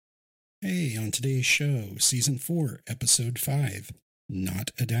Hey, on today's show, Season 4, Episode 5, Not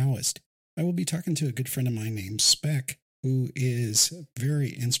a Taoist, I will be talking to a good friend of mine named Spec, who is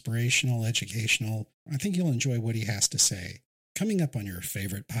very inspirational, educational. I think you'll enjoy what he has to say. Coming up on your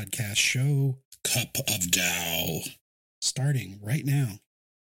favorite podcast show, Cup of Tao, starting right now.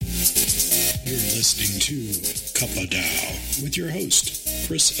 You're listening to Cup of Tao with your host,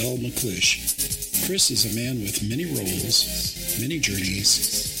 Chris L. McClish. Chris is a man with many roles, many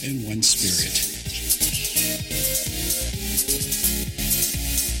journeys, and one spirit.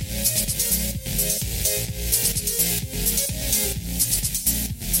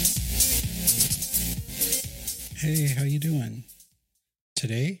 Hey, how you doing?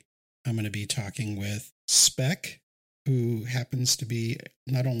 Today, I'm going to be talking with Spec, who happens to be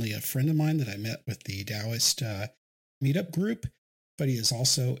not only a friend of mine that I met with the Taoist meetup group, but he is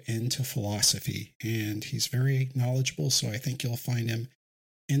also into philosophy, and he's very knowledgeable, so I think you'll find him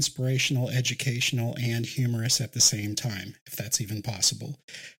inspirational, educational, and humorous at the same time, if that's even possible.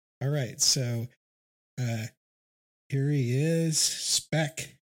 All right, so here he is,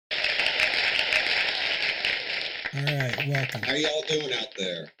 Spec. All right, welcome. How y'all doing out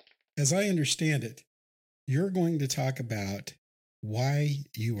there? As I understand it, you're going to talk about why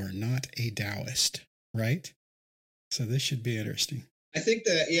you are not a Taoist, right? So this should be interesting. I think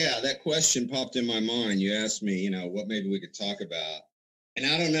that question popped in my mind. You asked me, what maybe we could talk about. And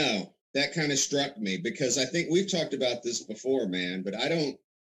I don't know, that kind of struck me because I think we've talked about this before, man, but I don't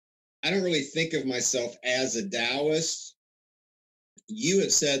really think of myself as a Taoist. You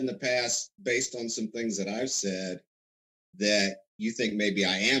have said in the past, based on some things that I've said, that you think maybe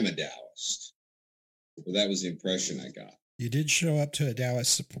I am a Taoist. Well, that was the impression I got. You did show up to a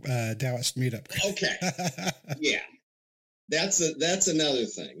Taoist meetup. Okay. Yeah. That's another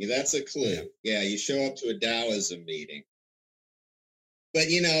thing. That's a clue. Yeah, you show up to a Taoism meeting. But,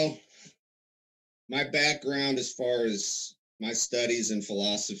 my background as far as my studies in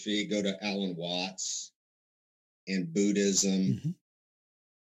philosophy go to Alan Watts and Buddhism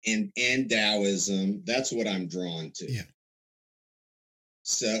and Taoism. That's what I'm drawn to. Yeah.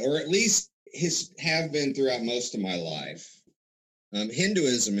 So, or at least have been throughout most of my life.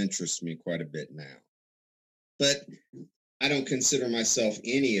 Hinduism interests me quite a bit now. But I don't consider myself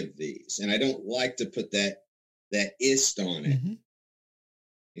any of these. And I don't like to put that ist on it,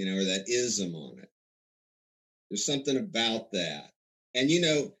 or that ism on it. There's something about that. And,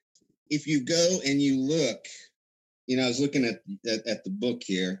 if you go and you look, I was looking at the book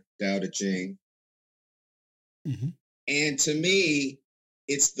here, Tao Te Ching. And to me,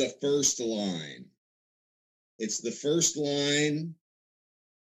 it's the first line. It's the first line,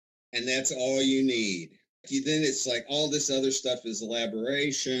 and that's all you need. Then it's like all this other stuff is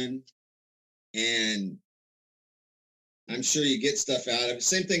elaboration, and I'm sure you get stuff out of it.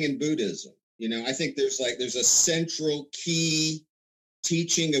 Same thing in Buddhism. I think there's a central key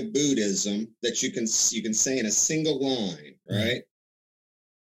teaching of Buddhism that you can say in a single line, right?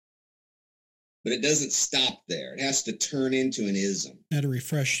 But it doesn't stop there. It has to turn into an ism. Now, to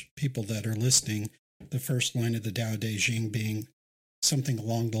refresh people that are listening, the first line of the Tao Te Ching being something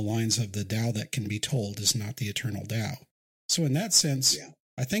along the lines of the Tao that can be told is not the eternal Tao. So in that sense,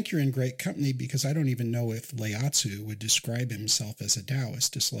 I think you're in great company because I don't even know if Lao Tzu would describe himself as a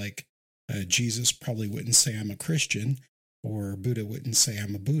Taoist. Just like Jesus probably wouldn't say I'm a Christian, or Buddha wouldn't say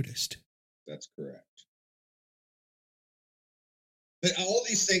I'm a Buddhist. That's correct. But all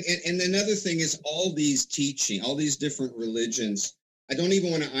these things, and another thing is all these teaching, all these different religions, I don't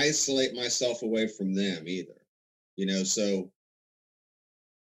even want to isolate myself away from them either. So,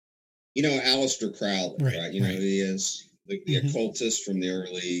 Aleister Crowley, right? Who he is, the occultist from the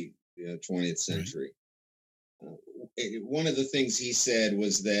early 20th century. One of the things he said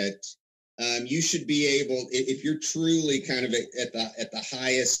was that you should be able, if you're truly kind of at the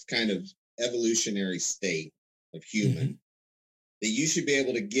highest kind of evolutionary state of human, that you should be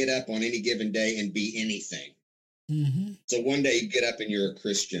able to get up on any given day and be anything. So one day you get up and you're a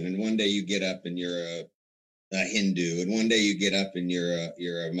Christian, and one day you get up and you're a Hindu, and one day you get up and you're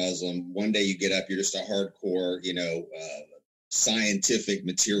a Muslim. One day you get up, you're just a hardcore, scientific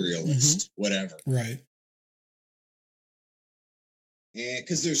materialist, whatever. Right. And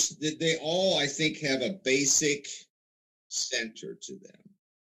because they all, I think, have a basic center to them.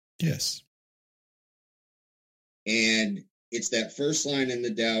 Yes. And it's that first line in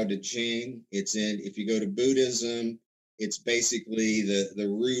the Tao Te Ching. If you go to Buddhism, it's basically the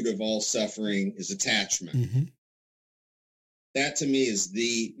root of all suffering is attachment. That to me is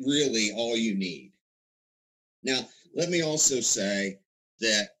really all you need. Now, let me also say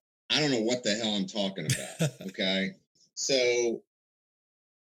that I don't know what the hell I'm talking about. Okay. So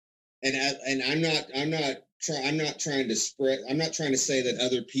and I'm not trying to say that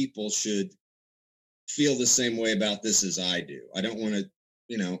other people should feel the same way about this as I do. I don't want to,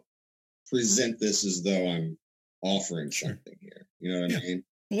 present this as though I'm offering something here. You know what I mean?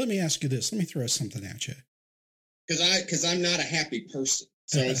 Well, let me ask you this. Let me throw something at you. Because I'm not a happy person.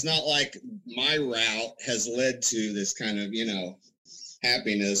 So it's not like my route has led to this kind of,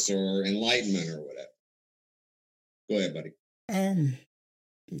 happiness or enlightenment or whatever. Go ahead, buddy.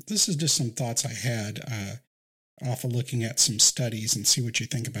 This is just some thoughts I had off of looking at some studies and see what you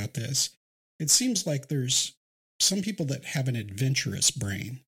think about this. It seems like there's some people that have an adventurous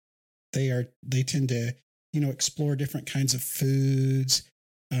brain. They tend to, explore different kinds of foods.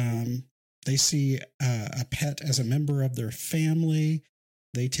 They see a pet as a member of their family.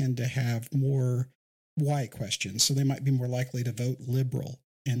 They tend to have more why questions. So they might be more likely to vote liberal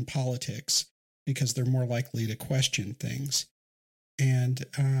in politics because they're more likely to question things. And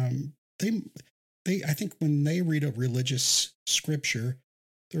I think when they read a religious scripture,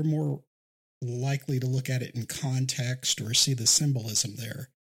 they're more likely to look at it in context or see the symbolism there.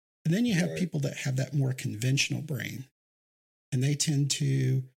 And then you have people that have that more conventional brain, and they tend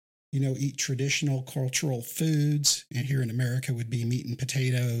to, eat traditional cultural foods. And here in America would be meat and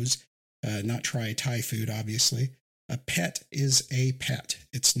potatoes, not try Thai food, obviously. A pet is a pet.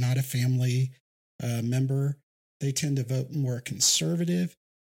 It's not a family member. They tend to vote more conservative,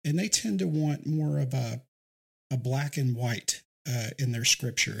 and they tend to want more of a black and white in their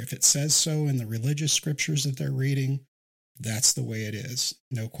scripture. If it says so in the religious scriptures that they're reading, that's the way it is.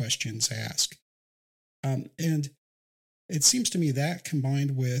 No questions asked. And it seems to me that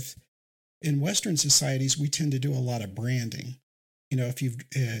combined with, in Western societies, we tend to do a lot of branding.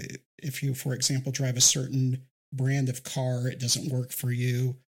 If you, for example, drive a certain brand of car, it doesn't work for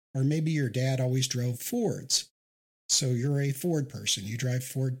you. Or maybe your dad always drove Fords. So you're a Ford person. You drive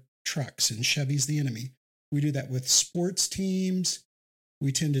Ford trucks, and Chevy's the enemy. We do that with sports teams.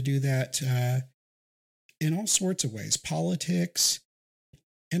 We tend to do that in all sorts of ways, politics.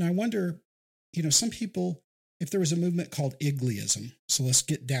 And I wonder, some people, if there was a movement called Iglyism, so let's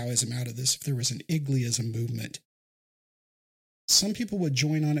get Taoism out of this. If there was an Iglyism movement, some people would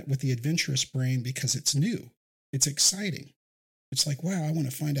join on it with the adventurous brain because it's new. It's exciting. It's like, wow, I want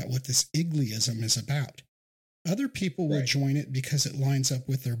to find out what this Iglyism is about. Other people will join it because it lines up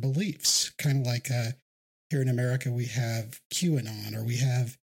with their beliefs. Kind of like here in America, we have QAnon, or we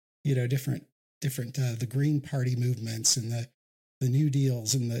have, different the Green Party movements and the New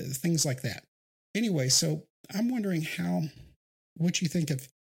Deals and the things like that. Anyway, so I'm wondering what you think of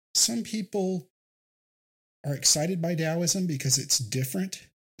some people are excited by Taoism because it's different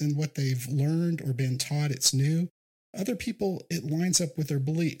than what they've learned or been taught. It's new. Other people, it lines up with their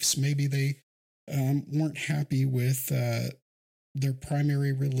beliefs. Maybe they weren't happy with their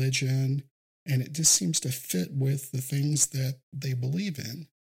primary religion, and it just seems to fit with the things that they believe in.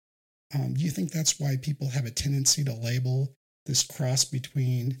 Do you think that's why people have a tendency to label this cross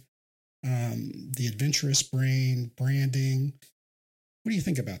between the adventurous brain, branding? What do you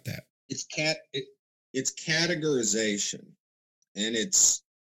think about that? It's categorization, and it's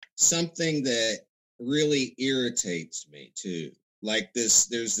something that really irritates me too. Like there's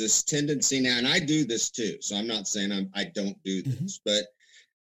this tendency now, and I do this too. So I'm not saying I don't do this, but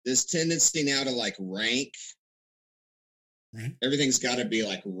this tendency now to like rank. Right. Everything's got to be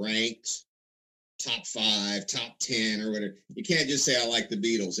like ranked, top 5, top 10, or whatever. You can't just say I like the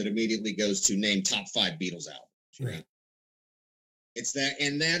Beatles. It immediately goes to name top 5 Beatles albums. Right. It's that,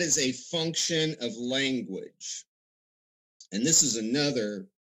 and that is a function of language. And this is another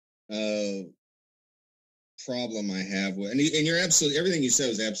problem I have with, and you're absolutely, everything you said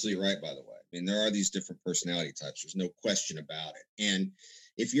was absolutely right, by the way. I mean, there are these different personality types. There's no question about it. And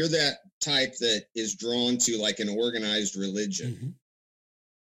if you're that type that is drawn to like an organized religion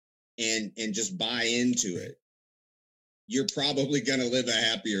and just buy into it, you're probably going to live a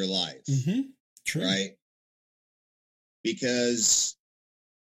happier life. True. Right? Because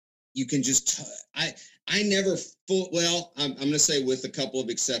you can just, I never I'm going to say with a couple of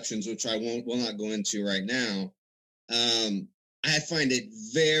exceptions, which I will not go into right now. I find it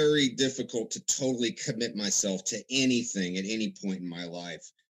very difficult to totally commit myself to anything at any point in my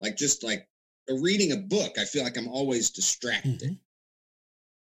life. Like just like reading a book, I feel like I'm always distracted.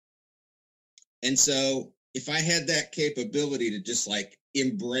 And so if I had that capability to just like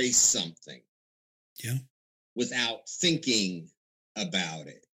embrace something without thinking about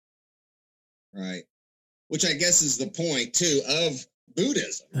it, right? Which I guess is the point too of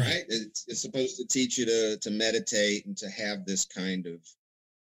Buddhism, right? It's supposed to teach you to meditate and to have this kind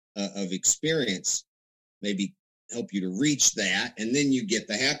of experience, maybe help you to reach that, and then you get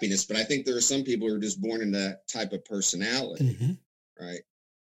the happiness. But I think there are some people who are just born in that type of personality, right?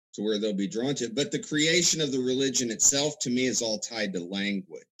 To where they'll be drawn to it. But the creation of the religion itself, to me, is all tied to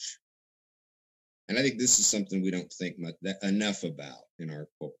language. And I think this is something we don't think enough about in our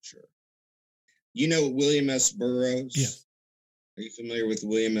culture. You know William S. Burroughs? Yes. Are you familiar with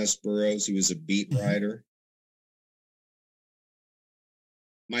William S. Burroughs? He was a beat writer.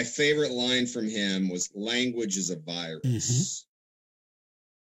 My favorite line from him was, "Language is a virus."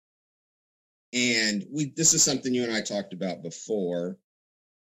 And this is something you and I talked about before.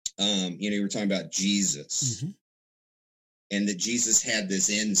 You were talking about Jesus, and that Jesus had this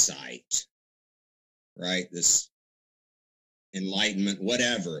insight, right? This enlightenment,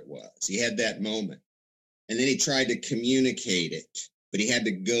 whatever it was. He had that moment. And then he tried to communicate it, but he had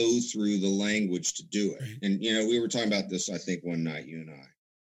to go through the language to do it. Right. And, we were talking about this, I think, one night, you and I,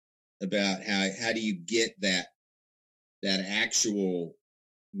 about how do you get that actual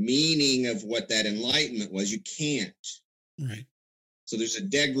meaning of what that enlightenment was. You can't. Right. So there's a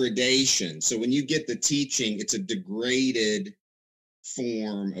degradation. So when you get the teaching, it's a degraded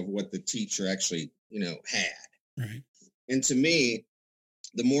form of what the teacher actually, had. Right. And to me,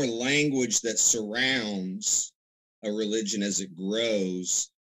 the more language that surrounds a religion as it grows,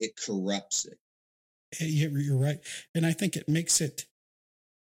 it corrupts it. You're right. And I think it makes it,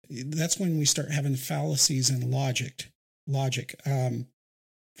 that's when we start having fallacies in logic.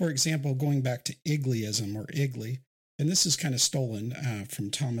 For example, going back to Iglyism or Igly, and this is kind of stolen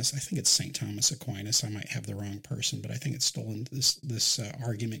from Thomas. I think it's St. Thomas Aquinas. I might have the wrong person, but I think it's stolen this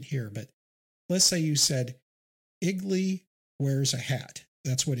argument here. But let's say you said, Igly wears a hat.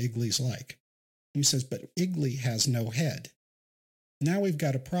 That's what Igly's like. He says, but Igly has no head. Now we've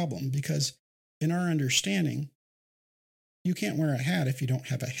got a problem, because in our understanding, you can't wear a hat if you don't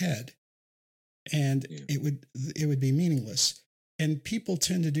have a head. And it would be meaningless. And people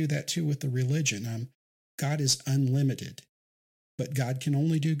tend to do that too with the religion. God is unlimited, but God can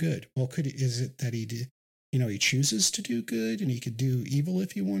only do good. Well, is it that he chooses to do good and he could do evil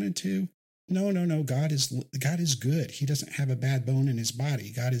if he wanted to? No. God is good. He doesn't have a bad bone in his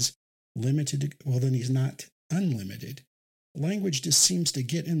body. God is limited. Well, then he's not unlimited. Language just seems to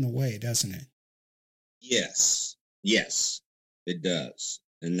get in the way, doesn't it? Yes, it does.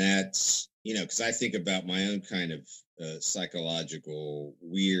 And that's, because I think about my own kind of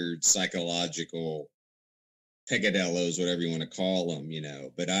weird psychological peccadillos, whatever you want to call them,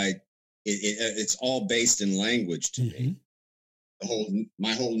 but it's all based in language to me.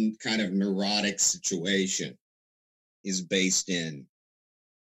 My whole kind of neurotic situation is based in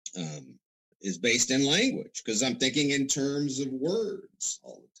language, because I'm thinking in terms of words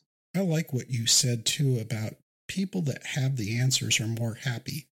all the time. I like what you said too about people that have the answers are more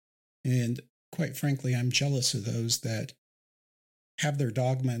happy. And quite frankly, I'm jealous of those that have their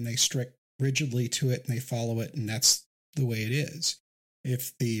dogma and they stick rigidly to it and they follow it, and that's the way it is.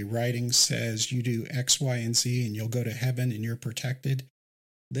 If the writing says you do X, Y, and Z and you'll go to heaven and you're protected,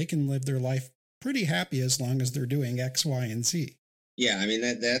 they can live their life pretty happy as long as they're doing X, Y, and Z. Yeah, I mean,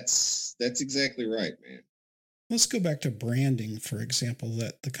 that's exactly right, man. Let's go back to branding, for example,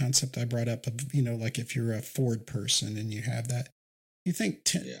 that the concept I brought up of, like if you're a Ford person and you have that, you think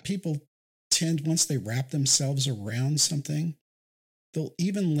people tend, once they wrap themselves around something, they'll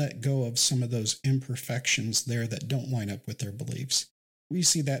even let go of some of those imperfections there that don't line up with their beliefs. We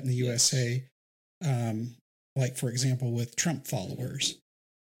see that in the USA, like, for example, with Trump followers.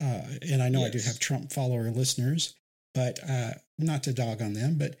 And I know I do have Trump follower listeners, but not to dog on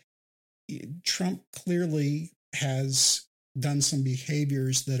them, but Trump clearly has done some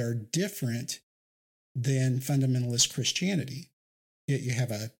behaviors that are different than fundamentalist Christianity. Yet you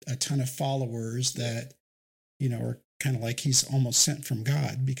have a ton of followers that, are kind of like he's almost sent from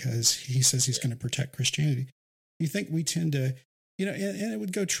God because he says he's going to protect Christianity. You think we tend to, and it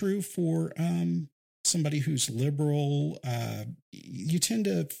would go true for somebody who's liberal. You tend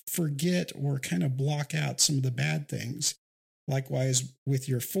to forget or kind of block out some of the bad things. Likewise, with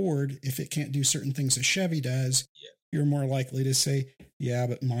your Ford, if it can't do certain things a Chevy does, you're more likely to say, yeah,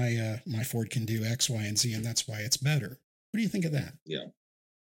 but my Ford can do X, Y, and Z, and that's why it's better. What do you think of that? Yeah.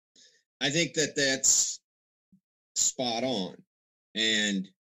 I think that's spot on. And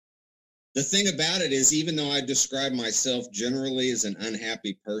the thing about it is, even though I describe myself generally as an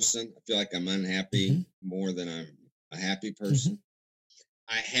unhappy person, I feel like I'm unhappy more than I'm a happy person.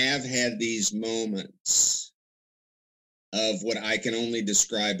 I have had these moments of what I can only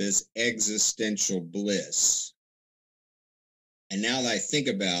describe as existential bliss. And now that I think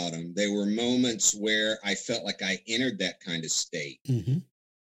about them, they were moments where I felt like I entered that kind of state.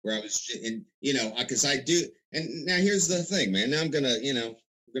 where I was, and because I do. And now here's the thing, man. Now I'm gonna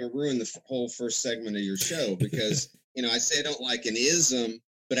ruin the whole first segment of your show because I say I don't like an ism,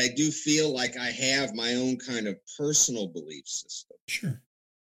 but I do feel like I have my own kind of personal belief system. Sure.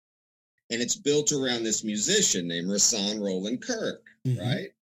 And it's built around this musician named Rahsaan Roland Kirk, right?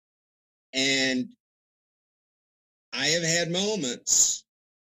 And I have had moments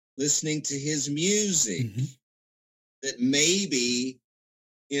listening to his music that maybe,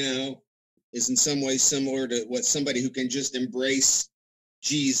 is in some way similar to what somebody who can just embrace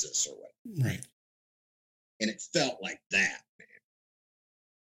Jesus or what. Right. And it felt like that, man.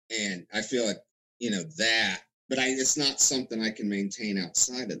 And I feel like, that, but it's not something I can maintain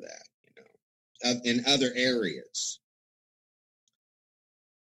outside of that, in other areas.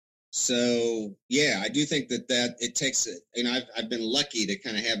 So, yeah, I do think that it takes it. I've been lucky to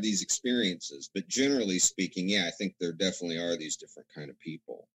kind of have these experiences, but generally speaking, yeah, I think there definitely are these different kind of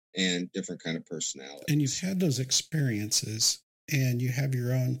people and different kind of personalities. And you've had those experiences and you have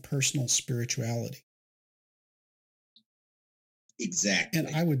your own personal spirituality. Exactly.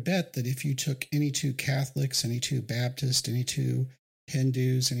 And I would bet that if you took any two Catholics, any two Baptists, any two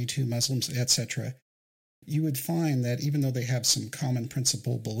Hindus, any two Muslims, etc., you would find that even though they have some common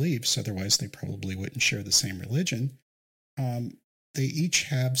principle beliefs, otherwise they probably wouldn't share the same religion, they each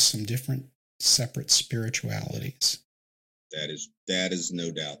have some different separate spiritualities. That is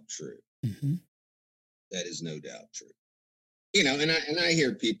no doubt true. That is no doubt true. And I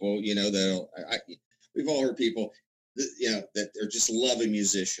hear people, we've all heard people, that they're just love a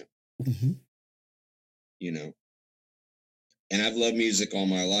musician. And I've loved music all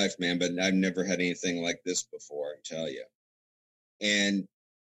my life, man, but I've never had anything like this before, I can tell you. And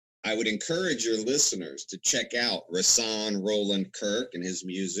I would encourage your listeners to check out Rahsaan Roland Kirk and his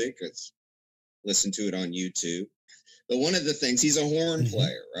music. Listen to it on YouTube. But one of the things, he's a horn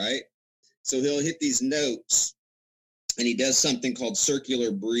player, right? So he'll hit these notes, and he does something called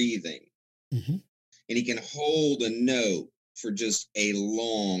circular breathing. And he can hold a note for just a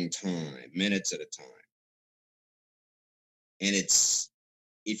long time, minutes at a time. And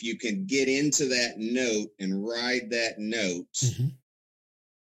if you can get into that note and ride that note,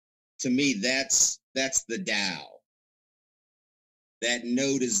 to me, that's the Tao. That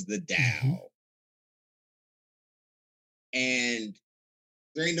note is the Tao. And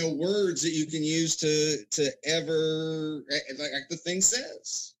there ain't no words that you can use to ever, like the thing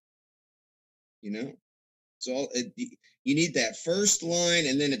says, So you need that first line,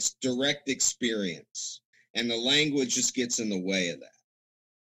 and then it's direct experience. And the language just gets in the way of that.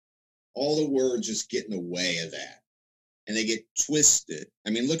 All the words just get in the way of that. And they get twisted. I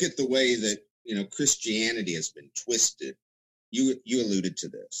mean, look at the way that, Christianity has been twisted. You alluded to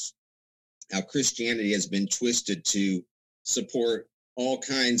this. How Christianity has been twisted to support all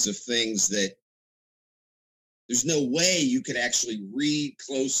kinds of things that there's no way you could actually read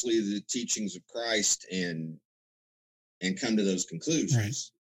closely the teachings of Christ and come to those conclusions. Right.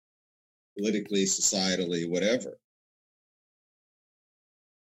 Politically, societally, whatever.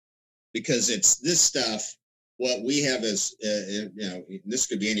 Because it's this stuff, what we have as, this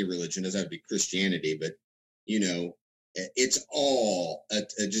could be any religion, doesn't have to be Christianity, but, it's all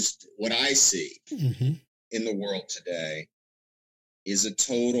just what I see in the world today is a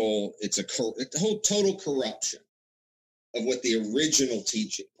total corruption of what the original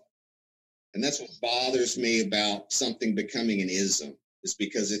teaching was. And that's what bothers me about something becoming an ism, is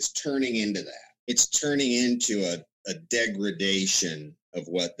because it's turning into that. It's turning into a degradation of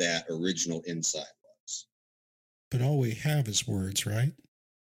what that original insight was. But all we have is words, right?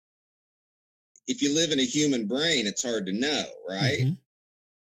 If you live in a human brain, it's hard to know, right?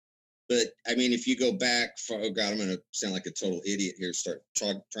 But, I mean, if you go back, I'm going to sound like a total idiot here,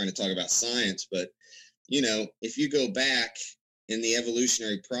 trying to talk about science, but, if you go back in the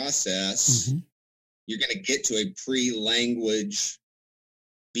evolutionary process, you're going to get to a pre-language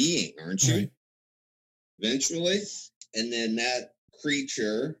being, aren't you? Right. Eventually. And then that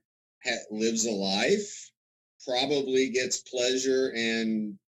creature lives a life, probably gets pleasure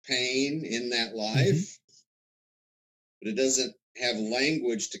and pain in that life, but it doesn't have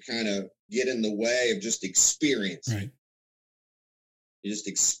language to kind of get in the way of just experiencing. Right. You're just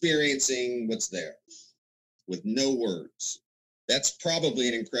experiencing what's there with no words. That's probably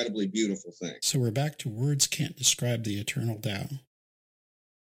an incredibly beautiful thing. So we're back to words can't describe the eternal Tao.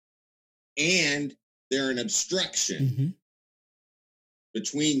 And they're an obstruction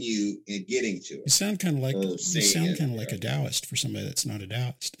between you and getting to it. You sound kind of like like a Taoist for somebody that's not a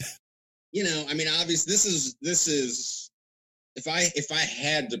Taoist. I mean, obviously, this is if I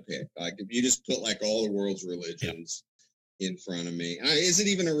had to pick, like if you just put like all the world's religions in front of me. Is it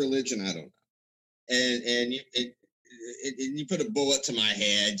even a religion? I don't know. And you put a bullet to my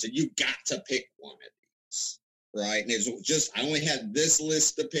head, so you got to pick one of these, right? And it's just, I only had this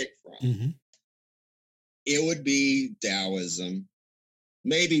list to pick from. Mm-hmm. It would be Taoism,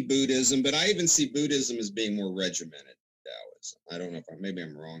 maybe Buddhism, but I even see Buddhism as being more regimented than Taoism. I don't know if maybe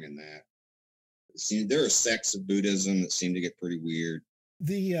I'm wrong in that. There are sects of Buddhism that seem to get pretty weird.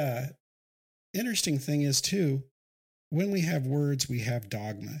 The interesting thing is, too, when we have words, we have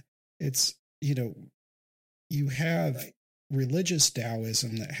dogma. It's, you have religious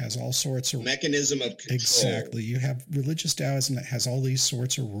Taoism that has all sorts of mechanism of control. Exactly. You have religious Taoism that has all these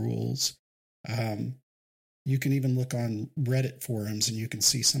sorts of rules. You can even look on Reddit forums and you can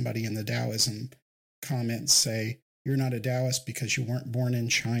see somebody in the Taoism comments say, you're not a Taoist because you weren't born in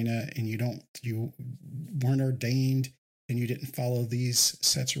China and you weren't ordained and you didn't follow these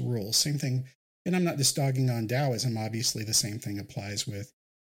sets of rules. Same thing. And I'm not just dogging on Taoism. Obviously, the same thing applies with,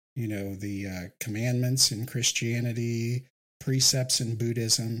 the commandments in Christianity, precepts in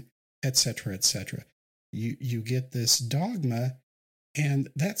Buddhism, etc., etc. You get this dogma, and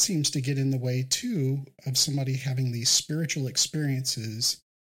that seems to get in the way, too, of somebody having these spiritual experiences,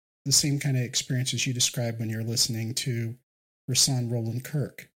 the same kind of experiences you describe when you're listening to Rasan Roland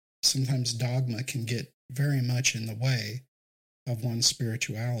Kirk. Sometimes dogma can get very much in the way of one's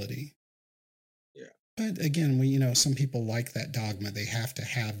spirituality. Yeah. But again, some people like that dogma. They have to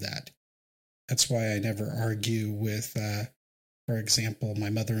have that. That's why I never argue with, for example, my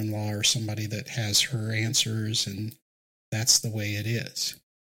mother-in-law or somebody that has her answers, and that's the way it is.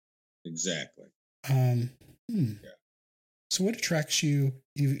 Exactly. Yeah. Yeah. So what attracts you?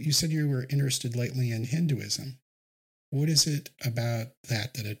 You said you were interested lately in Hinduism. What is it about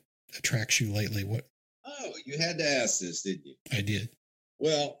that attracts you lately? What? Oh, you had to ask this, didn't you? I did.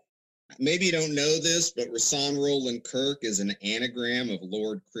 Well, maybe you don't know this, but Rasan Roland Kirk is an anagram of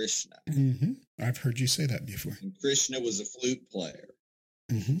Lord Krishna. Mm-hmm. I've heard you say that before. And Krishna was a flute player.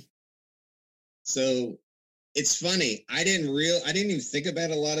 Mm-hmm. So it's funny. I didn't even think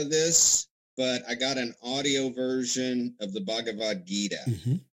about a lot of this, but I got an audio version of the Bhagavad Gita.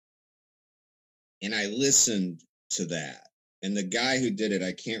 Mm-hmm. And I listened to that. And the guy who did it,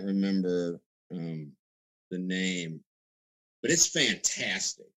 I can't remember the name, but it's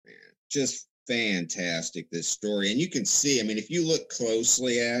fantastic, man. Just fantastic, this story. And you can see, if you look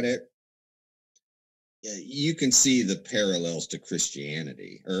closely at it, you can see the parallels to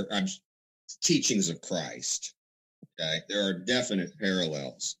Christianity or teachings of Christ. Okay, there are definite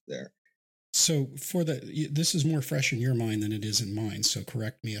parallels there. So this is more fresh in your mind than it is in mine, so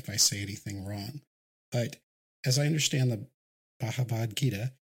correct me if I say anything wrong. But as I understand the Bhagavad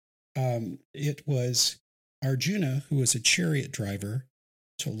Gita, it was Arjuna, who was a chariot driver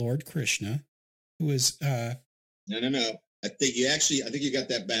to Lord Krishna, who was... No. I think you got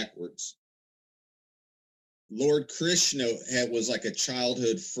that backwards. Lord Krishna was like a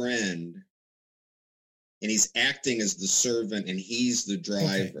childhood friend, and he's acting as the servant, and he's the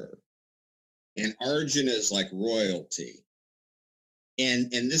driver. Okay. And Arjuna is like royalty.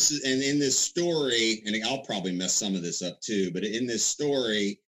 And in this story, and I'll probably mess some of this up too, but in this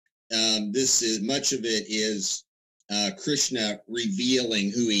story, much of it is Krishna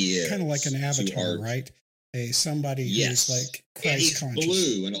revealing who he is. Kind of like an avatar, right? Somebody who's like Christ conscious.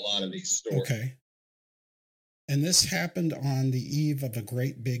 He's blue in a lot of these stories. Okay. And this happened on the eve of a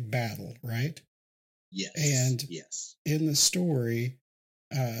great big battle, right? Yes. And yes. In the story,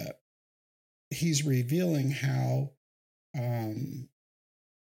 he's revealing how,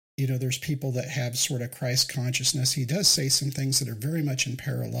 there's people that have sort of Christ consciousness. He does say some things that are very much in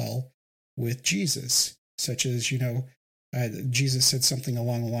parallel with Jesus, such as, Jesus said something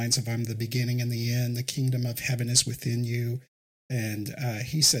along the lines of, I'm the beginning and the end, the kingdom of heaven is within you. And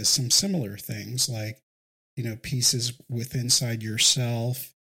he says some similar things like, peace is within inside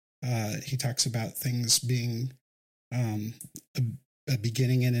yourself. He talks about things being a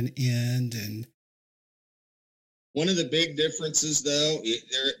beginning and an end. And one of the big differences, though,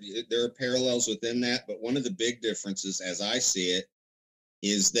 there are parallels within that, but one of the big differences, as I see it,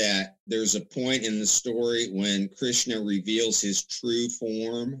 is that there's a point in the story when Krishna reveals his true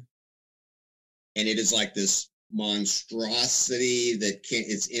form, and it is like this monstrosity that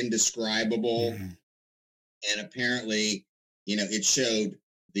it's indescribable. Mm-hmm. And apparently, it showed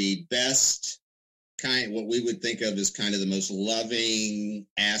the best what we would think of as kind of the most loving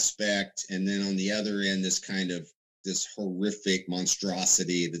aspect, and then on the other end, this horrific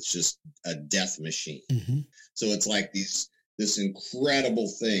monstrosity that's just a death machine. Mm-hmm. So it's like this incredible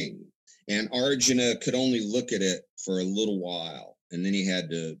thing, and Arjuna could only look at it for a little while, and then he had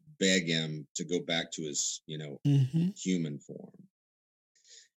to beg him to go back to his, human form.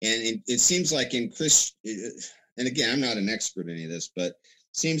 And it seems like in and again, I'm not an expert in any of this, but it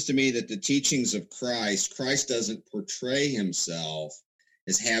seems to me that the teachings of Christ doesn't portray himself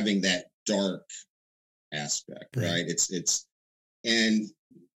as having that dark aspect, right?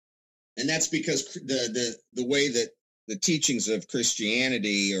 And that's because the way that the teachings of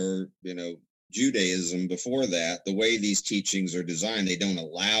Christianity or, Judaism before that, the way these teachings are designed, they don't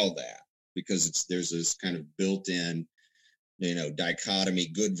allow that, because there's this kind of built-in, dichotomy,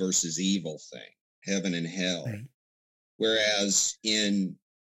 good versus evil thing, heaven and hell. Right. Whereas in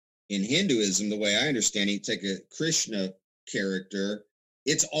Hinduism, the way I understand it, you take a Krishna character,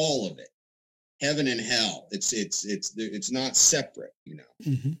 it's all of it, heaven and hell. It's not separate,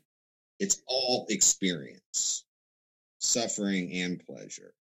 Mm-hmm. It's all experience, suffering and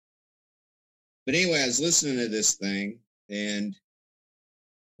pleasure. But anyway, I was listening to this thing, and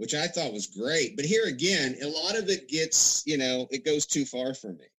which I thought was great. But here again, a lot of it gets, it goes too far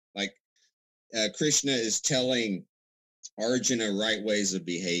for me. Like Krishna is telling Arjuna right ways of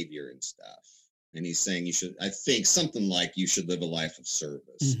behavior and stuff. And he's saying I think something like you should live a life of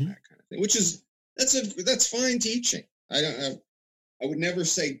service, and that kind of thing, which is, that's fine teaching. I would never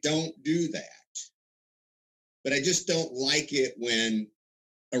say don't do that. But I just don't like it when,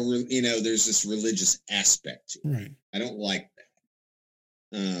 there's this religious aspect to it. Right. I don't like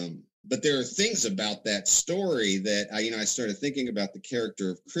that. But there are things about that story that I started thinking about the character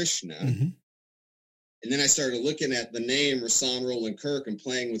of Krishna. Mm-hmm. And then I started looking at the name Rasan Roland Kirk and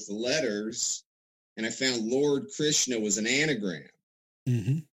playing with the letters. And I found Lord Krishna was an anagram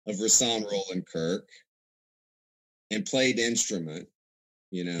of Rasan Roland Kirk and played instrument,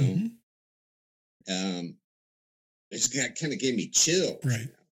 It just kind of gave me chills. Right.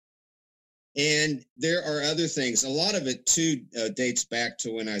 And there are other things. A lot of it, too, dates back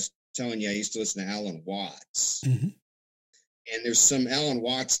to when I was telling you I used to listen to Alan Watts. Mm-hmm. And there's some Alan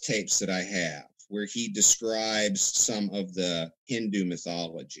Watts tapes that I have where he describes some of the Hindu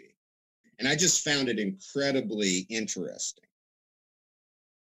mythology. And I just found it incredibly interesting.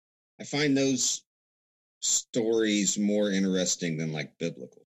 I find those stories more interesting than like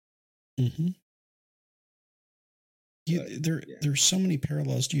biblical. Mm-hmm. There's so many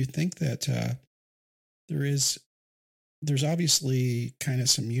parallels. Do you think that there's obviously kind of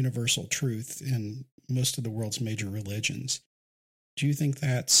some universal truth in most of the world's major religions? Do you think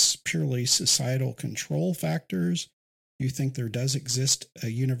that's purely societal control factors? Do you think there does exist a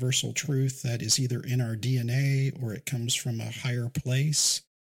universal truth that is either in our DNA or it comes from a higher place?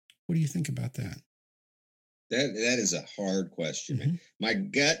 What do you think about that? That is a hard question. Mm-hmm. My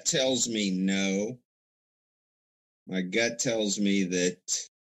gut tells me no. My gut tells me that,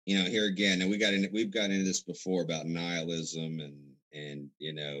 here again, and we've got into this before about nihilism and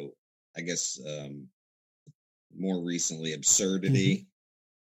I guess more recently absurdity,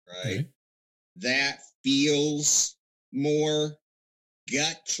 right? That feels more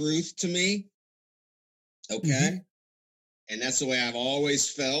gut truth to me. Okay. And that's the way I've always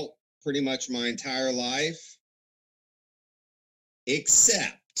felt pretty much my entire life.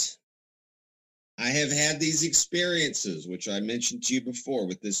 Except I have had these experiences, which I mentioned to you before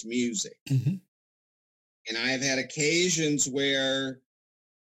with this music. Mm-hmm. And I have had occasions where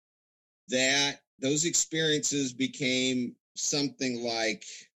those experiences became something like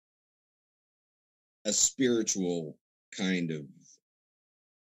a spiritual kind of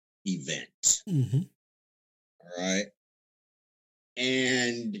event. Mm-hmm. All right.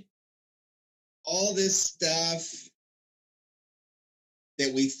 And all this stuff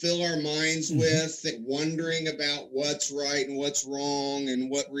that we fill our minds with, that wondering about what's right and what's wrong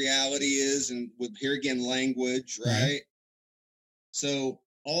and what reality is, and with, here again, language, right? So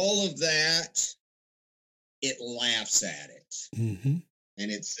all of that, it laughs at it. And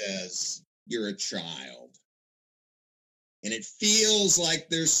it says, you're a child. And it feels like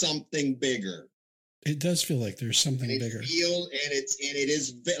there's something bigger. It does feel like there's something bigger. It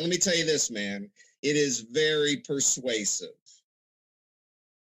is, let me tell you this, man, it is very persuasive.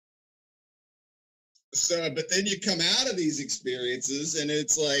 So, but then you come out of these experiences and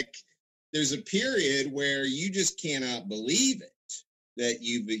it's like, there's a period where you just cannot believe it, that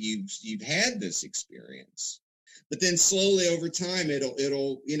you've had this experience. But then slowly over time,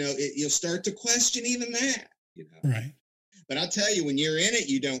 you'll start to question even that, Right. But I'll tell you, when you're in it,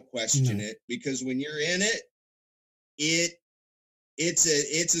 you don't question it, because when you're in it,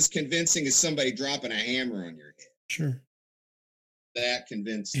 it's as convincing as somebody dropping a hammer on your head. Sure. That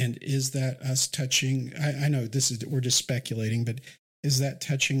convincing. And is that us touching? I know we're just speculating, but is that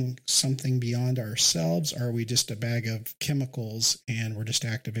touching something beyond ourselves? Or are we just a bag of chemicals and we're just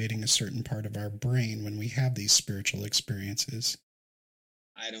activating a certain part of our brain when we have these spiritual experiences?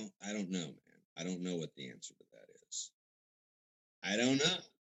 I don't know, man. I don't know what the answer to that is. I don't know.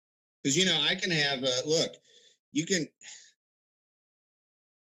 Because, I can have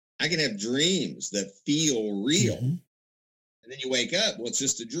I can have dreams that feel real. Mm-hmm. And then you wake up, well, it's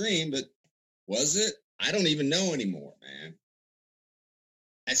just a dream, but was it? I don't even know anymore, man.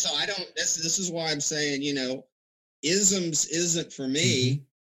 And so this is why I'm saying, isms isn't for me, mm-hmm.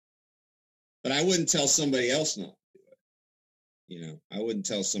 but I wouldn't tell somebody else not to do it. I wouldn't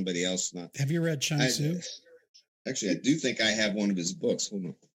tell somebody else not. Have you read Chuang Tzu? Actually, I do think I have one of his books. Hold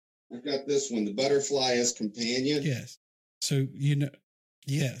on. I've got this one, The Butterfly as Companion. Yes. So,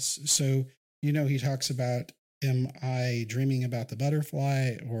 yes. So, he talks about, am I dreaming about the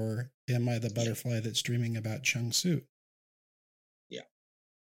butterfly, or am I the butterfly that's dreaming about Chuang Tzu? Yeah.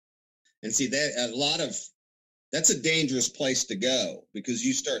 And see, that's a dangerous place to go, because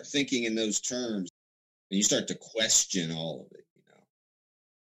you start thinking in those terms and you start to question all of it,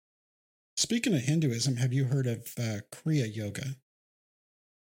 Speaking of Hinduism, have you heard of Kriya Yoga?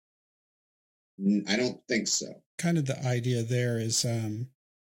 I don't think so. Kind of the idea there is, and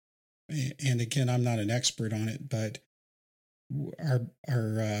again, I'm not an expert on it, but our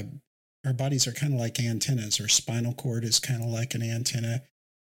bodies are kind of like antennas. Our spinal cord is kind of like an antenna,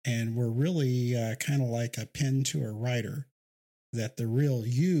 and we're really kind of like a pen to a writer, that the real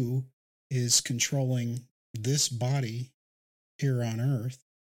you is controlling this body here on Earth.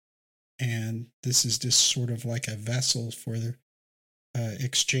 And this is just sort of like a vessel for the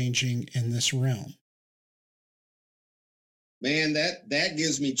exchanging in this realm. Man, that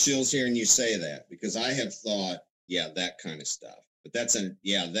gives me chills hearing you say that, because I have thought, that kind of stuff. But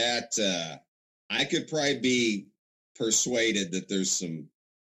I could probably be persuaded that there's some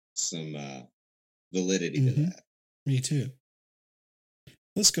validity to that. Me too.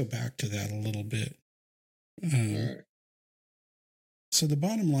 Let's go back to that a little bit. All right. So the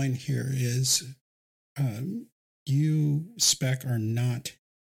bottom line here is, you, Spec, are not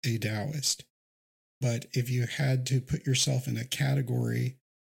a Taoist. But if you had to put yourself in a category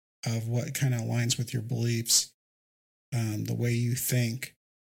of what kind of aligns with your beliefs, the way you think,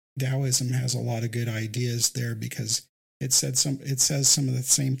 Taoism has a lot of good ideas there, because it says some of the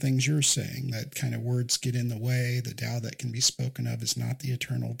same things you're saying, that kind of words get in the way. The Tao that can be spoken of is not the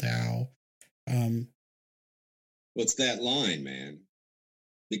eternal Tao. What's that line, man?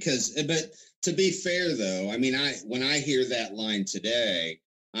 But to be fair, though, I mean, when I hear that line today,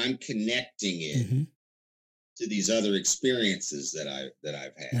 I'm connecting it mm-hmm. to these other experiences that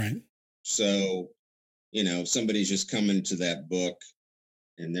I've had. Right. So, somebody's just coming to that book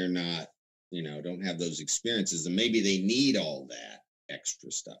and they're not, don't have those experiences, and maybe they need all that extra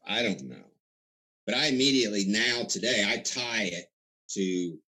stuff. I don't know. But I immediately today, I tie it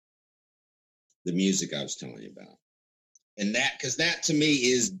to the music I was telling you about. And because that to me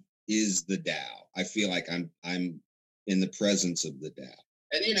is the Tao. I feel like I'm in the presence of the Tao.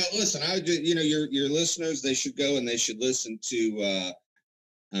 And listen, I would your listeners, they should go and they should listen to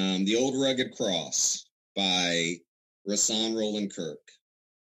The Old Rugged Cross by Rahsaan Roland Kirk.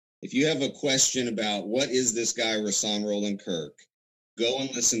 If you have a question about what is this guy Rahsaan Roland Kirk, go and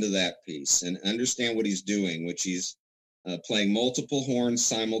listen to that piece and understand what he's doing, which he's playing multiple horns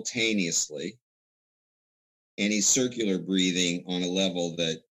simultaneously. And he's circular breathing on a level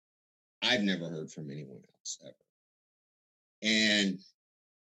that I've never heard from anyone else ever.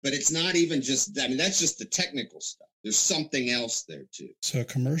 But it's not even just, that's just the technical stuff. There's something else there too. So a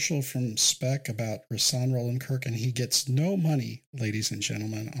commercial from Spec about Rahsaan Roland Kirk, and he gets no money, ladies and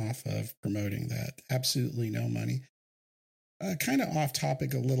gentlemen, off of promoting that. Absolutely no money. Kind of off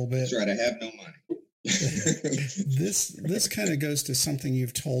topic a little bit. That's right, I have no money. This kind of goes to something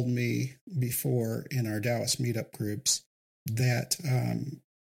you've told me before in our Taoist meetup groups, that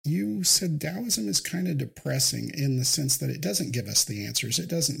you said Taoism is kind of depressing in the sense that it doesn't give us the answers. It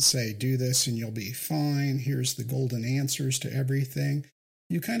doesn't say, do this and you'll be fine. Here's the golden answers to everything.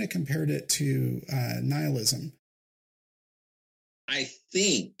 You kind of compared it to nihilism. I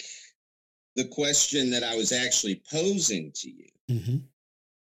think the question that I was actually posing to you mm-hmm.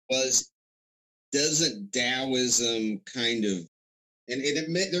 was, doesn't Taoism kind of, and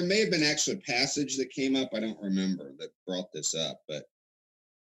there may have been actually a passage that came up, I don't remember, that brought this up, but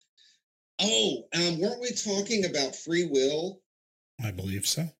weren't we talking about free will? I believe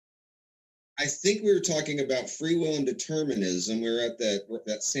so. I think we were talking about free will and determinism. We were at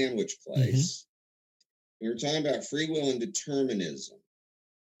that sandwich place. Mm-hmm. We were talking about free will and determinism.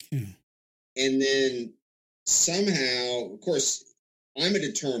 Yeah. And then somehow, of course, I'm a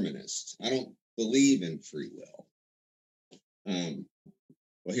determinist. I don't believe in free will.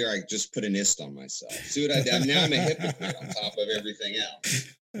 Well, here I just put an ist on myself. See what I did? Now I'm a hypocrite on top of everything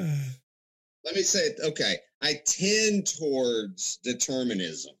else. Let me say it. Okay. I tend towards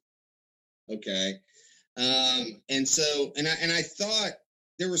determinism. Okay. And I thought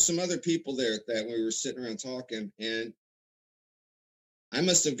there were some other people there that we were sitting around talking, and I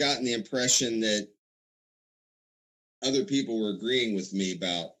must have gotten the impression that other people were agreeing with me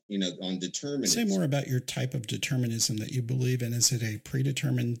about, on determinism. Say more about your type of determinism that you believe in. Is it a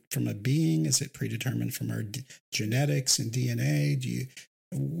predetermined from a being? Is it predetermined from our genetics and DNA?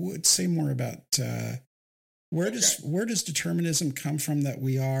 Say more about where does determinism come from that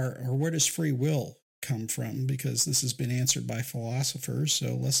we are, or where does free will come from? Because this has been answered by philosophers.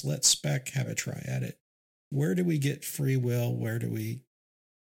 So let's let Speck have a try at it. Where do we get free will?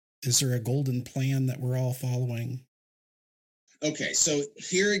 Is there a golden plan that we're all following? Okay, so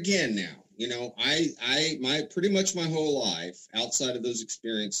here again now, my pretty much my whole life, outside of those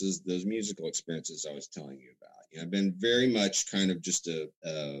experiences, those musical experiences I was telling you about, I've been very much kind of just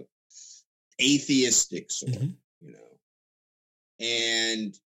a atheistic sort,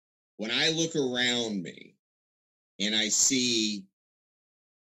 And when I look around me and I see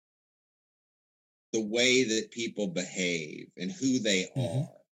the way that people behave and who they are,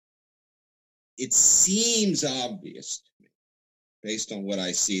 it seems obvious to me, based on what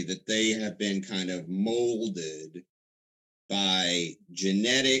I see, that they have been kind of molded by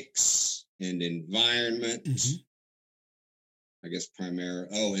genetics and environment. I guess primarily.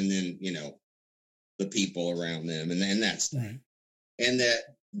 Oh, and then, the people around them and that's right. And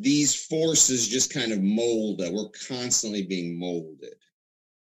that these forces just kind of mold. We're constantly being molded.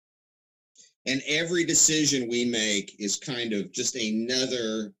 And every decision we make is kind of just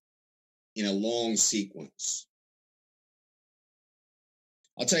another in a long sequence.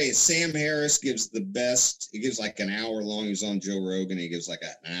 I'll tell you, Sam Harris gives the best. He gives like an hour long. He was on Joe Rogan. He gives like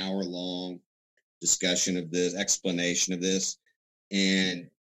an hour long discussion of this, explanation of this. And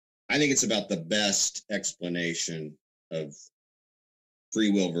I think it's about the best explanation of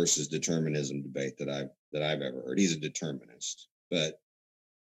free will versus determinism debate that I've ever heard. He's a determinist, but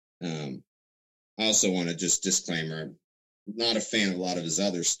I also want to just disclaimer, I'm not a fan of a lot of his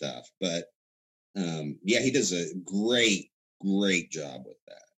other stuff, but he does a great job with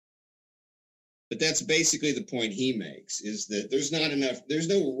that. But that's basically the point he makes, is that there's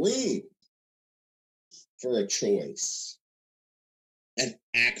no room for a choice, an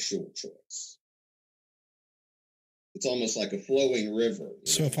actual choice. It's almost like a flowing river.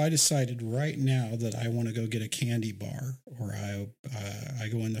 So if I decided right now that I want to go get a candy bar, or I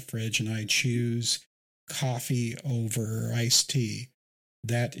go in the fridge and I choose coffee over iced tea,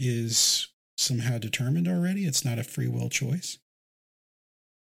 that is somehow determined already? It's not a free will choice?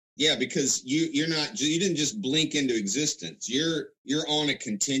 Yeah, because you didn't just blink into existence. You're on a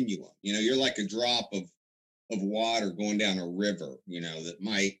continuum. You're like a drop of water going down a river, that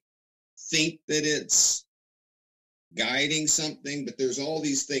might think that it's guiding something, but there's all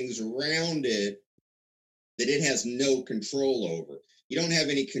these things around it that it has no control over. You don't have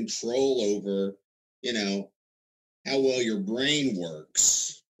any control over, how well your brain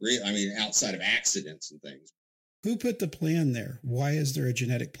works. I mean, outside of accidents and things. Who put the plan there? Why is there a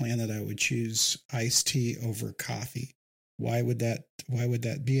genetic plan that I would choose iced tea over coffee? Why would that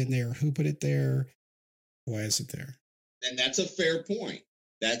be in there? Who put it there? Why is it there? And that's a fair point.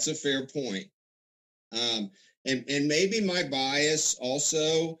 And maybe my bias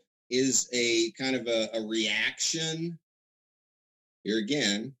also is a kind of a reaction. Here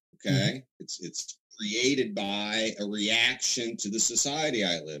again, okay? It's created by a reaction to the society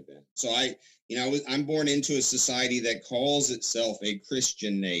I live in. So I'm born into a society that calls itself a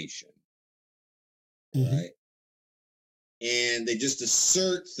Christian nation, right? And they just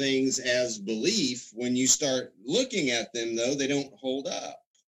assert things as belief. When you start looking at them, though, they don't hold up.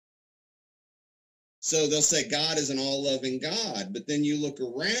 So they'll say God is an all-loving God, but then you look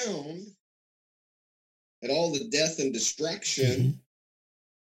around at all the death and destruction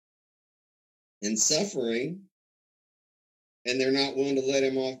and suffering, and they're not willing to let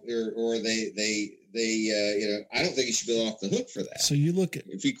him off, or they I don't think you should go off the hook for that. So you look at,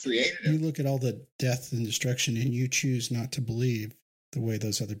 if he created it, you look at all the death and destruction, and you choose not to believe the way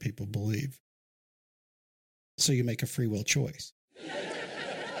those other people believe. So you make a free will choice.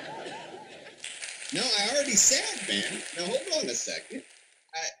 No, I already said, man. Now hold on a second.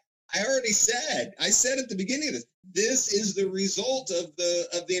 I already said. I said at the beginning of this. This is the result of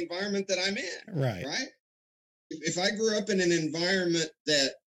the environment that I'm in. Right. Right. If I grew up in an environment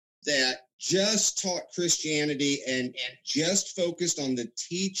that just taught Christianity and just focused on the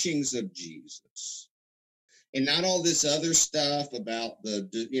teachings of Jesus, and not all this other stuff about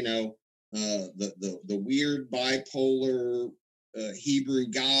the weird bipolar Hebrew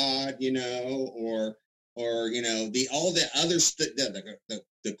God, or all the other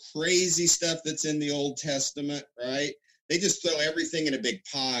the crazy stuff that's in the Old Testament, right? They just throw everything in a big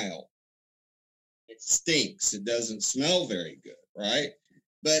pile. It stinks. It doesn't smell very good, right?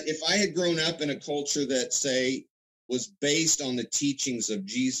 But if I had grown up in a culture that, say, was based on the teachings of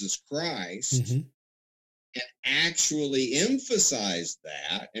Jesus Christ, mm-hmm. and actually emphasized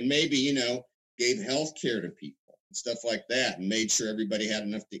that, and maybe, gave health care to people and stuff like that, and made sure everybody had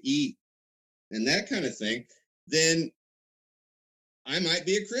enough to eat and that kind of thing, then I might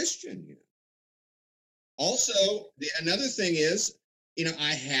be a Christian. Also, another thing is,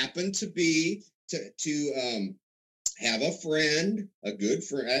 I happen to be to have a friend, a good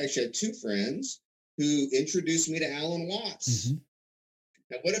friend. I actually had two friends who introduced me to Alan Watts. Mm-hmm.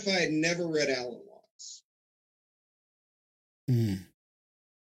 Now, what if I had never read Alan Watts? Mm.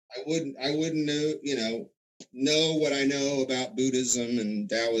 I wouldn't know what I know about Buddhism and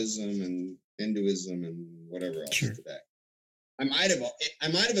Taoism and Hinduism and whatever else today. I might have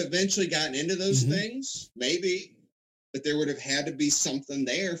eventually gotten into those mm-hmm. things, maybe, but there would have had to be something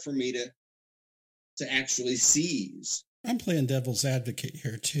there for me to actually seize. I'm playing devil's advocate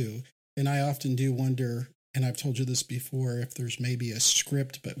here too, and I often do wonder, and I've told you this before, if there's maybe a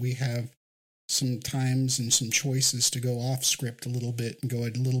script, but we have some times and some choices to go off script a little bit and go a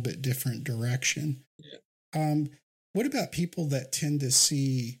little bit different direction. Yeah. What about people that tend to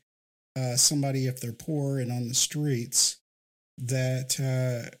see somebody, if they're poor and on the streets, that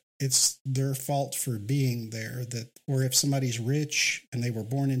it's their fault for being there, or if somebody's rich and they were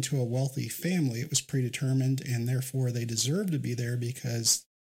born into a wealthy family, it was predetermined and therefore they deserve to be there because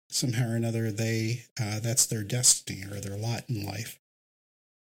somehow or another that's their destiny or their lot in life.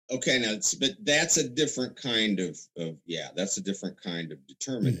 Okay, now, but that's a different kind of that's a different kind of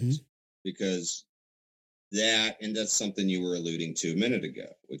determinism, mm-hmm. because that's something you were alluding to a minute ago,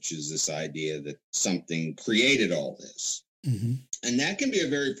 which is this idea that something created all this. Mm-hmm. And that can be a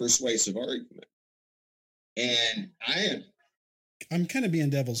very persuasive argument. And I'm kind of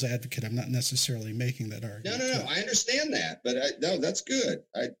being devil's advocate. I'm not necessarily making that argument. No. I understand that, but that's good.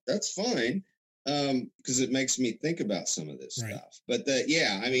 That's fine, because it makes me think about some of this stuff. But that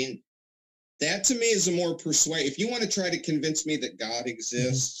to me is a more persuasive. If you want to try to convince me that God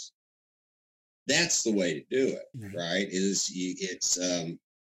exists, mm-hmm. that's the way to do it, right? It's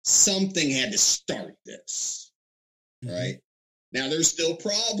something had to start this, mm-hmm. right? Now there's still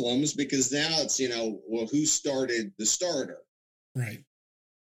problems because now it's, who started the starter? Right.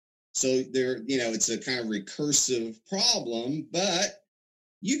 So there, it's a kind of recursive problem, but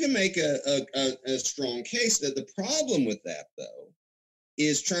you can make a strong case that the problem with that, though,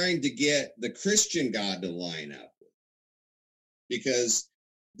 is trying to get the Christian God to line up with. Because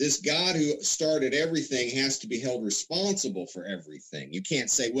this God who started everything has to be held responsible for everything. You can't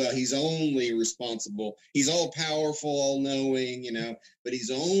say, well, he's only responsible. He's all powerful, all knowing, but he's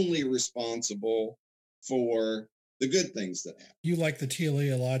only responsible for the good things that happen. You like the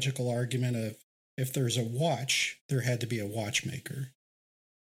teleological argument of if there's a watch, there had to be a watchmaker.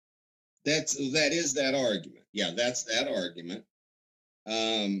 That is that argument. Yeah, that's that argument.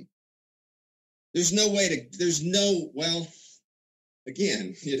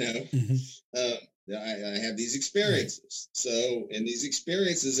 Again, mm-hmm. I have these experiences. Right. So in these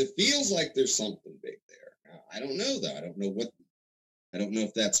experiences, it feels like there's something big there. I don't know, though. I don't know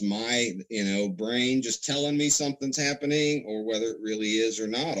if that's my, brain just telling me something's happening or whether it really is or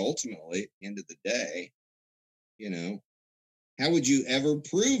not. Ultimately, at the end of the day, how would you ever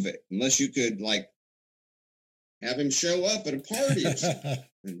prove it unless you could, have him show up at a party or something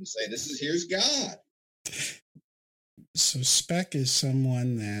and say, here's God. So Speck is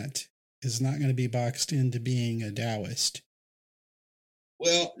someone that is not going to be boxed into being a Taoist.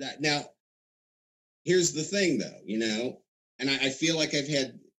 Well, now, here's the thing, though, and I feel like I am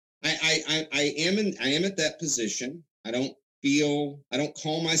at that position. I don't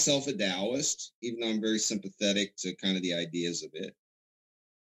call myself a Taoist, even though I'm very sympathetic to kind of the ideas of it.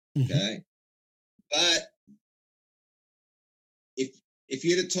 Mm-hmm. Okay. But if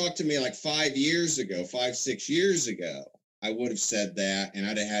you'd have talked to me 5 years ago, 6 years ago, I would have said that, and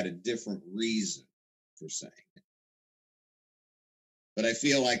I'd have had a different reason for saying it. But I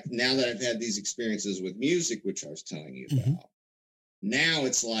feel like now that I've had these experiences with music, which I was telling you mm-hmm. about, now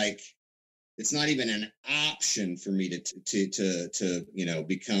it's it's not even an option for me to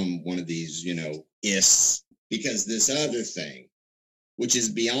become one of these, ists, because this other thing which is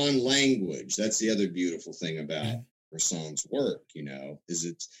beyond language. That's the other beautiful thing about Rasson's work,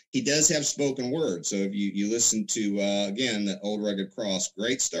 is he does have spoken word. So if you listen to, again, the Old Rugged Cross,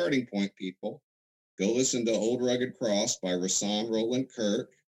 great starting point, people. Go listen to Old Rugged Cross by Rasson Roland Kirk,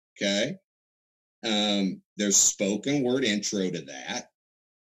 okay? There's spoken word intro to that,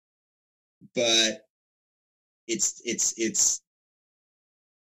 but it's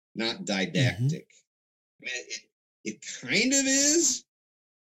not didactic. I mean, it kind of is,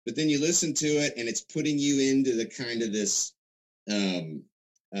 but then you listen to it and it's putting you into the kind of this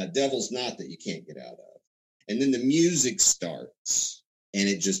devil's knot that you can't get out of. And then the music starts and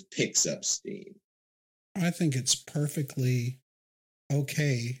it just picks up steam. I think it's perfectly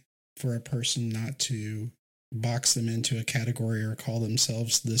okay for a person not to box them into a category or call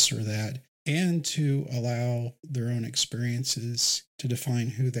themselves this or that, and to allow their own experiences to define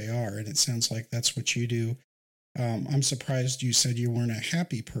who they are. And it sounds like that's what you do. I'm surprised you said you weren't a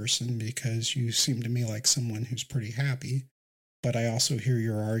happy person, because you seem to me like someone who's pretty happy. But I also hear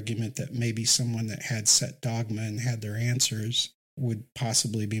your argument that maybe someone that had set dogma and had their answers would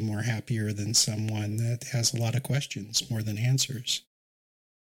possibly be more happier than someone that has a lot of questions more than answers.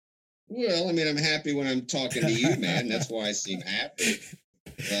 Well, I mean, I'm happy when I'm talking to you, man. That's why I seem happy,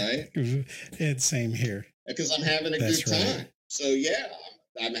 right? It's same here. Because I'm having a good time. Right. So, yeah,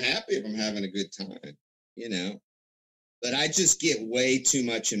 I'm happy if I'm having a good time, But I just get way too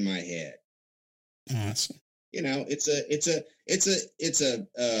much in my head. Awesome. It's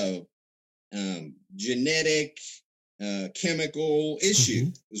a genetic, chemical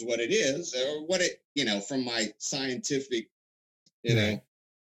issue is what it is, or what it, from my scientific,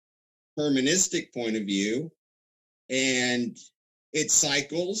 hermeneutic point of view, and it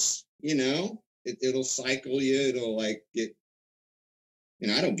cycles, it'll cycle you. It'll like get,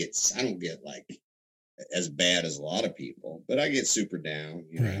 I don't get like as bad as a lot of people, but I get super down,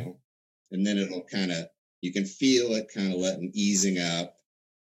 know, and then it'll kind of, you can feel it kind of easing up,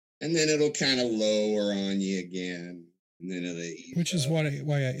 and then it'll kind of lower on you again. And then which is why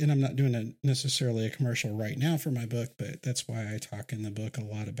and I'm not doing necessarily a commercial right now for my book, but that's why I talk in the book a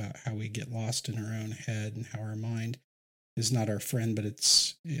lot about how we get lost in our own head and how our mind is not our friend, but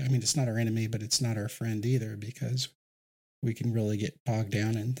it's not our enemy, but it's not our friend either, because we can really get bogged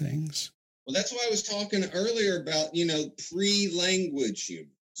down in things. Well, that's why I was talking earlier about, pre-language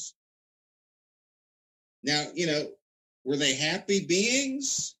humans. Now, were they happy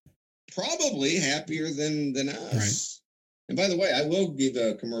beings? Probably happier than us. Right. And by the way, I will give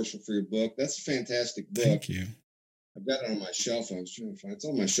a commercial for your book. That's a fantastic book. Thank you. I've got it on my shelf. I was trying to find it. It's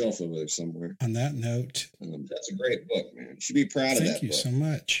on my shelf over there somewhere. On that note, that's a great book, man. You should be proud of that book. Thank you so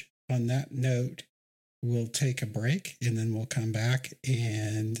much. On that note, we'll take a break and then we'll come back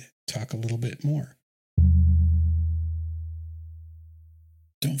and talk a little bit more.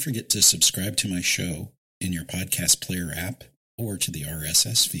 Don't forget to subscribe to my show in your podcast player app or to the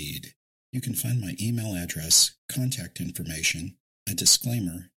RSS feed. You can find my email address, contact information, a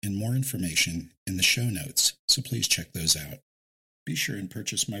disclaimer, and more information in the show notes, so please check those out. Be sure and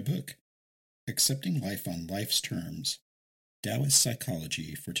purchase my book, Accepting Life on Life's Terms, Taoist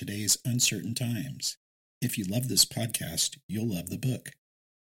Psychology for Today's Uncertain Times. If you love this podcast, you'll love the book.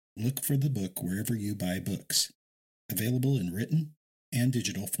 Look for the book wherever you buy books. Available in written and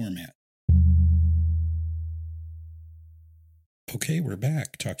digital format. Okay, we're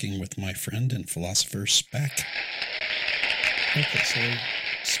back talking with my friend and philosopher, Speck. Okay, so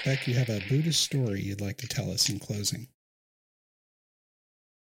Speck, you have a Buddhist story you'd like to tell us in closing.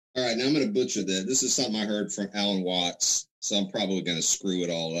 All right, now I'm going to butcher that. This is something I heard from Alan Watts, so I'm probably going to screw it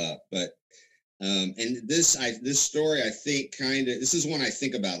all up. But and this story, I think, this is one I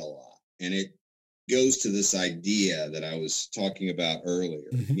think about a lot, and it goes to this idea that I was talking about earlier.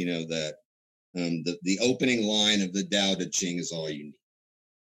 That the opening line of the Tao Te Ching is all you need.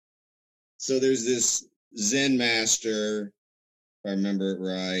 So there's this Zen master, if I remember it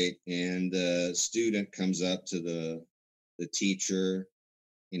right, and the student comes up to the teacher,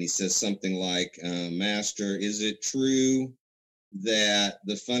 and he says something like, Master, is it true that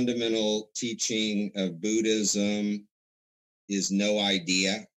the fundamental teaching of Buddhism is no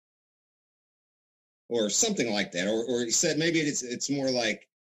idea? Or something like that. Or he said, maybe it's more like,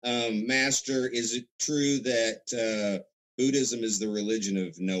 Master, is it true that Buddhism is the religion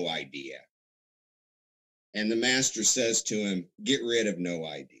of no idea? And the master says to him, get rid of no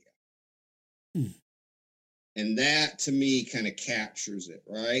idea. And that, to me, kind of captures it,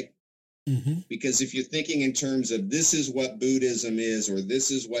 right? Because if you're thinking in terms of this is what Buddhism is, or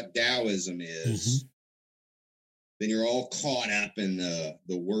this is what Taoism is, then you're all caught up in the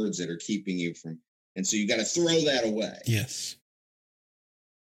words that are keeping you from. And so you got to throw that away. Yes.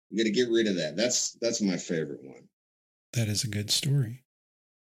 You got to get rid of that. That's my favorite one. That is a good story.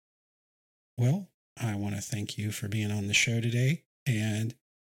 Well, I want to thank you for being on the show today, and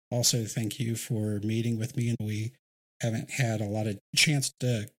also thank you for meeting with me. We haven't had a lot of chance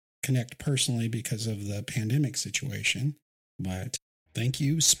to connect personally because of the pandemic situation, but thank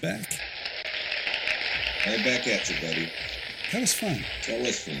you, Spec. Right back at you, buddy. That was fun. That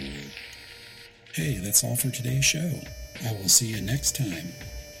was fun, man. Hey, that's all for today's show. I will see you next time.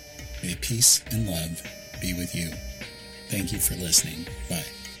 May peace and love be with you. Thank you for listening. Bye.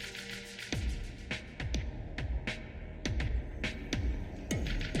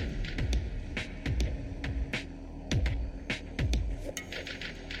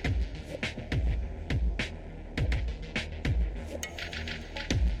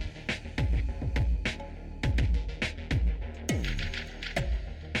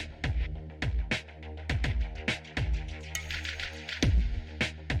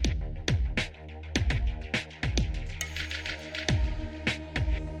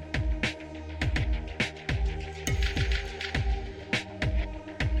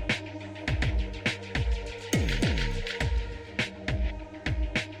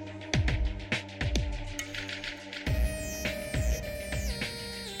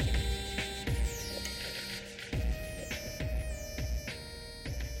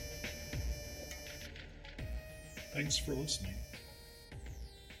 Thanks for listening.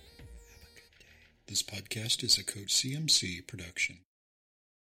 Have a good day. This podcast is a Code CMC production.